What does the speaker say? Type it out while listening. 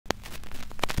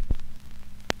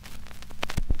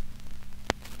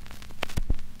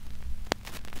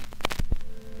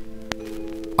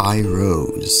I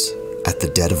rose at the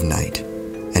dead of night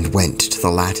and went to the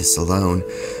lattice alone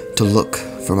to look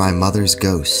for my mother's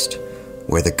ghost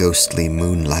where the ghostly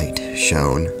moonlight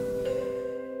shone.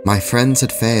 My friends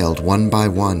had failed one by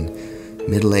one,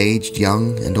 middle-aged,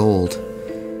 young, and old,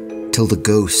 till the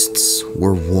ghosts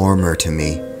were warmer to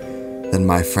me than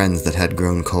my friends that had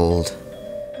grown cold.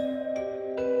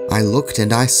 I looked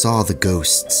and I saw the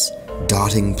ghosts,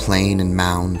 dotting plain and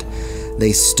mound.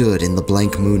 They stood in the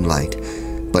blank moonlight,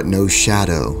 but no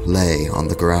shadow lay on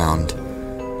the ground.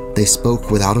 They spoke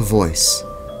without a voice,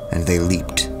 and they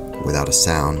leaped without a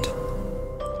sound.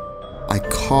 I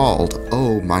called,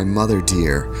 "Oh, my mother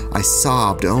dear." I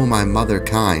sobbed, "Oh, my mother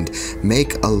kind,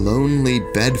 make a lonely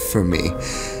bed for me,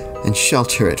 and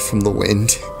shelter it from the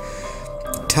wind.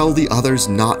 Tell the others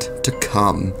not to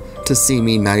come to see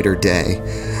me night or day,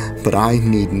 but I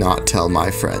need not tell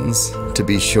my friends to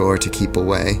be sure to keep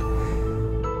away."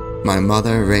 My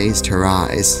mother raised her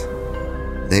eyes.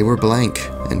 They were blank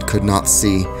and could not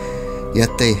see,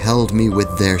 yet they held me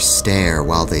with their stare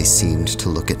while they seemed to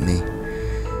look at me.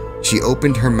 She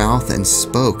opened her mouth and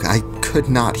spoke. I could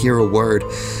not hear a word,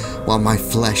 while my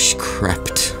flesh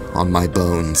crept on my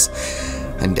bones,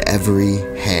 and every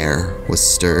hair was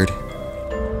stirred.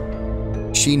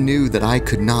 She knew that I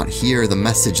could not hear the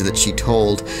message that she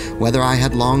told, whether I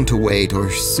had long to wait or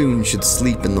soon should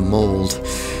sleep in the mold.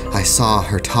 I saw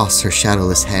her toss her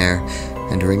shadowless hair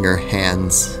and wring her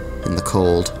hands in the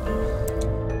cold.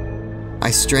 I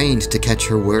strained to catch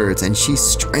her words, and she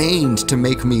strained to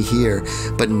make me hear,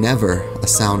 but never a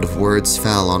sound of words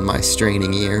fell on my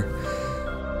straining ear.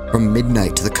 From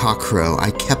midnight to the cockcrow,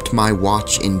 I kept my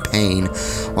watch in pain,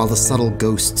 while the subtle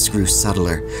ghosts grew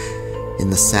subtler in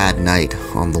the sad night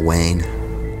on the wane.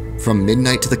 From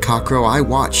midnight to the cockcrow, I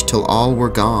watched till all were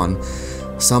gone,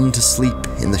 some to sleep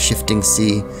in the shifting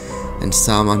sea, and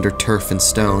some under turf and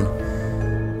stone.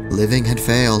 Living had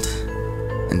failed,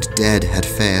 and dead had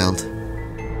failed,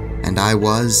 and I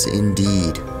was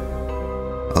indeed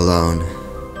alone.